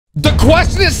The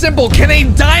question is simple. Can a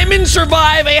diamond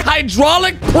survive a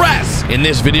hydraulic press? In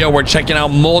this video, we're checking out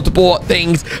multiple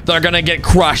things that are gonna get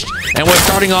crushed. And we're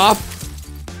starting off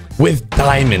with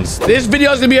diamonds. This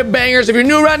video is gonna be a banger. So if you're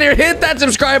new around here, hit that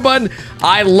subscribe button.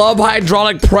 I love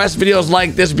hydraulic press videos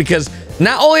like this because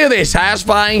not only are they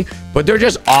satisfying, but they're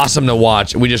just awesome to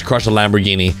watch. We just crushed a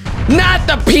Lamborghini. Not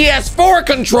the PS4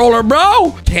 controller,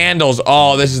 bro. Candles.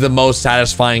 Oh, this is the most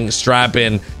satisfying. Strap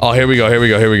in. Oh, here we go. Here we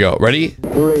go. Here we go. Ready?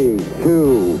 3,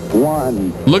 2,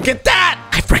 1. Look at that.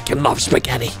 I freaking love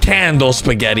spaghetti. Candle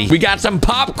spaghetti. We got some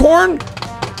popcorn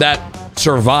that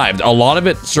survived. A lot of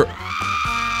it.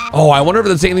 Oh, I wonder if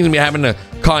the same thing's gonna be happening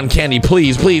to cotton candy.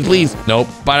 Please, please, please. Nope.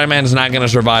 Spider-Man's not gonna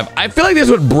survive. I feel like this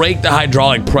would break the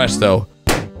hydraulic press, though.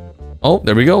 Oh,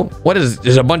 there we go. What is this?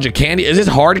 There's a bunch of candy. Is this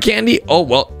hard candy? Oh,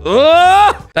 well.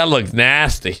 That looks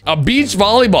nasty. A beach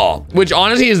volleyball, which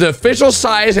honestly is the official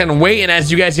size and weight. And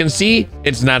as you guys can see,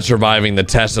 it's not surviving the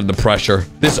test of the pressure.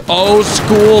 This old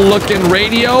school looking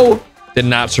radio did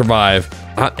not survive.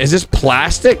 Is this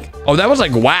plastic? Oh, that was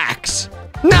like wax.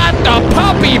 Not the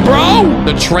puppy, bro.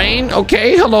 The train.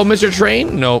 Okay. Hello, Mr.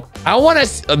 Train. Nope. I want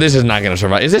to. Oh, this is not going to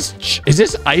survive. Is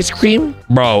this ice cream?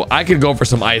 Bro, I could go for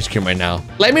some ice cream right now.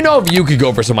 Let me know if you could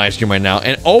go for some ice cream right now.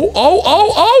 And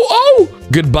oh.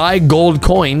 Goodbye, gold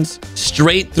coins.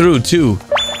 Straight through, too.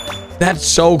 That's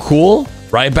so cool.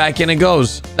 Right back in it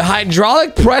goes. The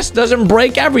hydraulic press doesn't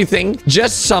break everything,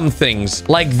 just some things.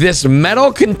 Like this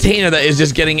metal container that is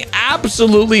just getting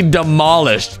absolutely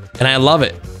demolished. And I love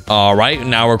it. All right,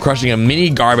 now we're crushing a mini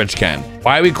garbage can.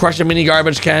 Why are we crushing mini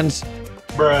garbage cans?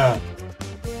 Bruh.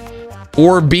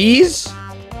 Orbeez?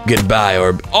 Goodbye,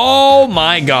 Orb. Oh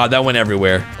my God, that went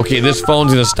everywhere. Okay, this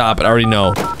phone's gonna stop it. I already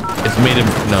know. It's made of,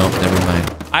 no, never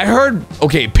mind. I heard,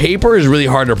 okay, paper is really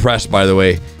hard to press, by the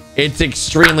way. It's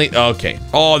extremely, okay.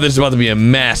 Oh, this is about to be a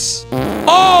mess.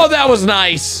 Oh, that was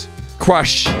nice.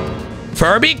 Crush.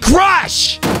 Furby,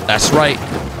 crush! That's right.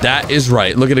 That is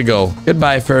right. Look at it go.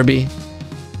 Goodbye, Furby.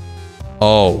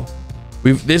 Oh,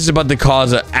 this is about to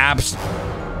cause an abs.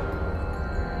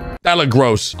 That looked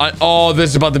gross. Oh, this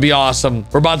is about to be awesome.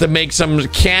 We're about to make some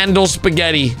candle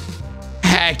spaghetti.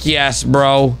 Heck yes,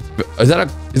 bro. Is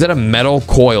that a metal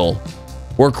coil?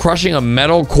 We're crushing a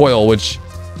metal coil, which.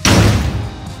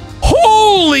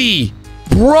 Holy,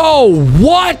 bro,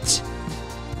 what?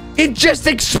 It just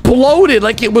exploded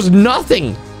like it was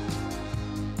nothing.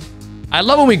 I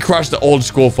love when we crush the old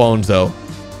school phones, though.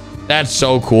 That's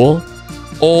so cool.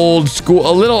 Old school,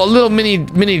 a little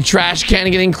mini trash can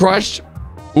getting crushed.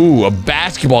 Ooh, a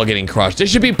basketball getting crushed.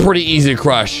 This should be pretty easy to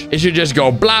crush. It should just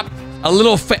go blop.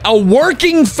 A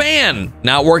working fan.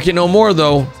 Not working no more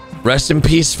though. Rest in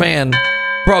peace, fan.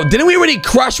 Bro, didn't we already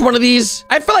crush one of these?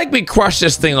 I feel like we crushed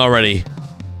this thing already.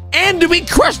 And did we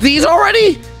crush these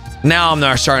already? Now I'm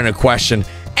not starting to question.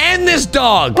 And this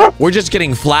dog. We're just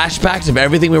getting flashbacks of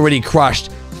everything we already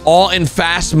crushed, all in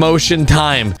fast motion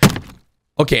time.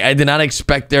 Okay, I did not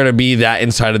expect there to be that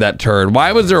inside of that turd.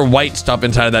 Why was there white stuff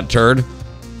inside of that turd?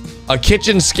 A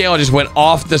kitchen scale just went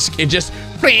off the... It just...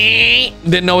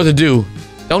 Didn't know what to do.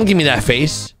 Don't give me that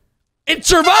face. It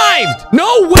survived!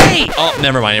 No way! Oh,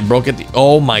 never mind. It broke it.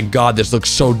 Oh my God, this looks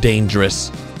so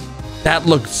dangerous. That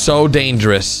looked so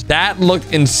dangerous. That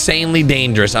looked insanely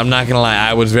dangerous. I'm not gonna lie.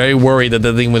 I was very worried that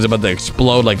the thing was about to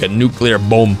explode like a nuclear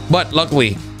bomb. But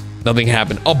luckily, nothing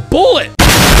happened. A bullet!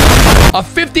 A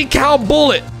 50 cal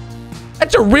bullet.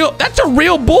 That's a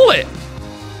real bullet.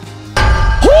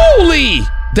 Holy!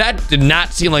 That did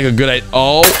not seem like a good idea.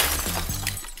 Oh,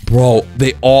 bro,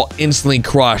 they all instantly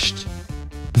crushed.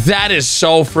 That is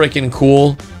so freaking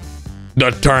cool.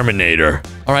 The Terminator.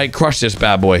 All right, crush this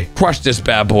bad boy. Crush this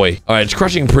bad boy. All right, it's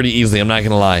crushing pretty easily. I'm not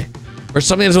gonna lie. For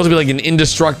something that's supposed to be like an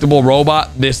indestructible robot,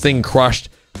 this thing crushed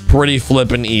pretty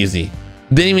flippin' easy.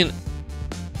 Didn't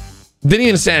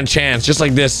even stand a chance. Just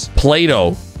like this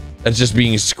Play-Doh that's just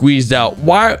being squeezed out.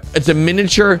 Why? It's a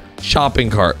miniature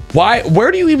shopping cart. Why? Where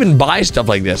do you even buy stuff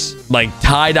like this? Like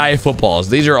tie-dye footballs.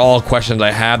 These are all questions I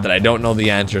have that I don't know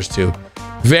the answers to.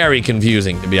 Very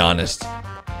confusing, to be honest.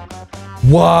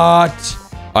 What?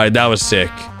 All right, that was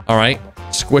sick. All right,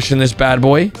 squishing this bad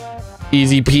boy.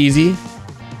 Easy peasy.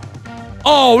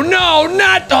 Oh no,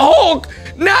 not the Hulk,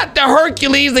 not the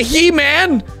Hercules, the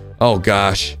He-Man. Oh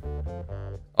gosh.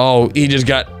 Oh, he just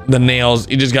got the nails.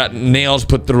 He just got nails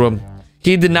put through him.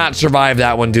 He did not survive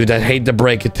that one, dude. I'd hate to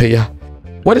break it to you.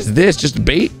 What is this? Just a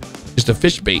bait? Just a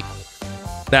fish bait.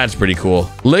 That's pretty cool.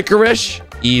 Licorice.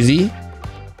 Easy.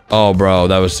 Oh, bro.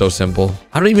 That was so simple.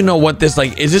 I don't even know what this,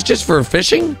 like, is this just for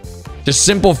fishing? Just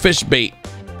simple fish bait.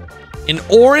 An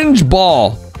orange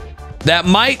ball. That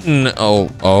might...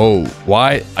 Oh,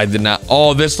 why? I did not...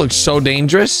 Oh, this looks so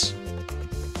dangerous.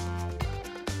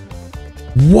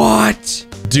 What?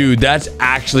 Dude, that's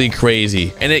actually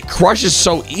crazy. And it crushes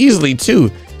so easily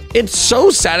too. It's so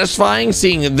satisfying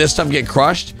seeing this stuff get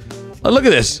crushed. Oh, look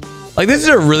at this. Like, this is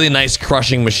a really nice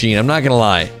crushing machine. I'm not gonna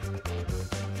lie.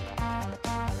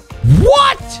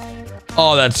 What?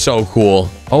 Oh, that's so cool.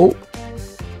 Oh,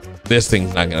 this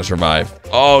thing's not gonna survive.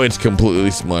 Oh, it's completely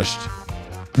smushed.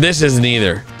 This isn't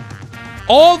either.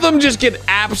 All of them just get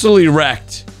absolutely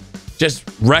wrecked. Just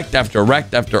wrecked after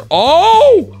wrecked after.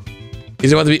 Oh!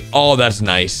 Is it about to be? Oh, that's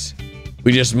nice.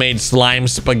 We just made slime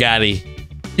spaghetti.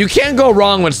 You can't go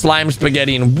wrong with slime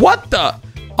spaghetti. And what the?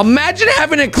 Imagine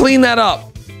having to clean that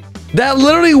up. That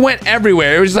literally went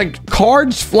everywhere. It was like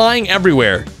cards flying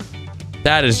everywhere.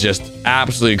 That is just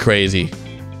absolutely crazy.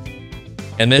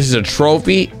 And this is a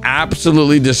trophy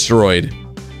absolutely destroyed.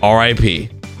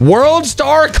 RIP. World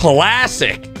Star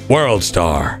Classic. World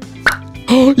Star.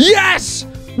 Yes!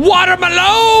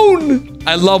 Watermelon!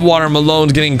 I love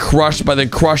watermelons getting crushed by the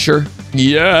crusher.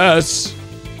 Yes.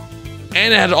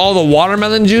 And it had all the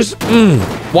watermelon juice.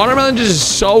 Watermelon juice is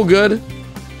so good.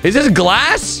 Is this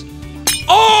glass?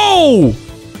 Oh!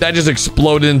 That just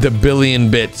exploded into a billion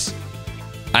bits.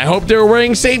 I hope they're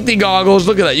wearing safety goggles.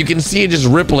 Look at that. You can see it just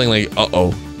rippling like,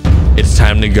 uh-oh. It's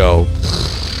time to go.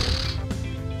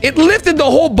 It lifted the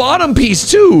whole bottom piece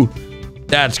too.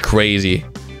 That's crazy.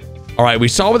 All right, we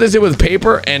saw what this did with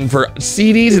paper, and for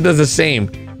CDs, it does the same.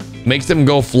 Makes them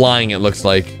go flying, it looks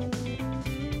like.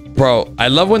 Bro, I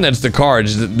love when that's the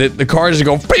cards. The cards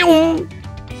go, pew!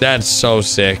 That's so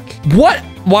sick. What?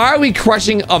 Why are we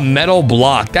crushing a metal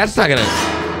block? That's not gonna...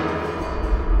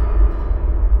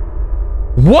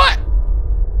 What?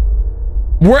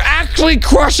 We're actually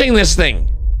crushing this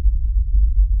thing.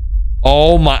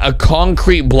 Oh my, a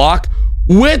concrete block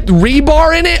with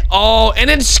rebar in it? Oh, and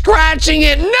it's scratching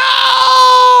it.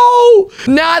 No!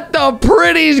 Not the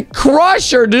pretty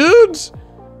crusher, dudes.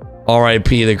 RIP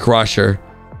the crusher.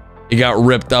 It got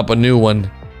ripped up, a new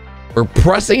one. We're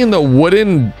pressing in the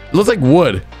wooden, looks like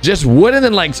wood. Just wood and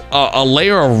then like a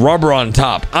layer of rubber on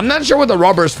top. I'm not sure what the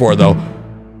rubber's for though.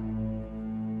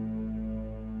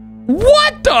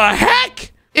 What the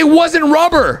heck? It wasn't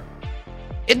rubber.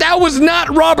 That was not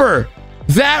rubber.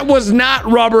 That was not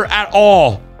rubber at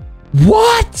all.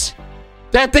 What?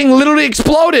 That thing literally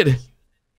exploded.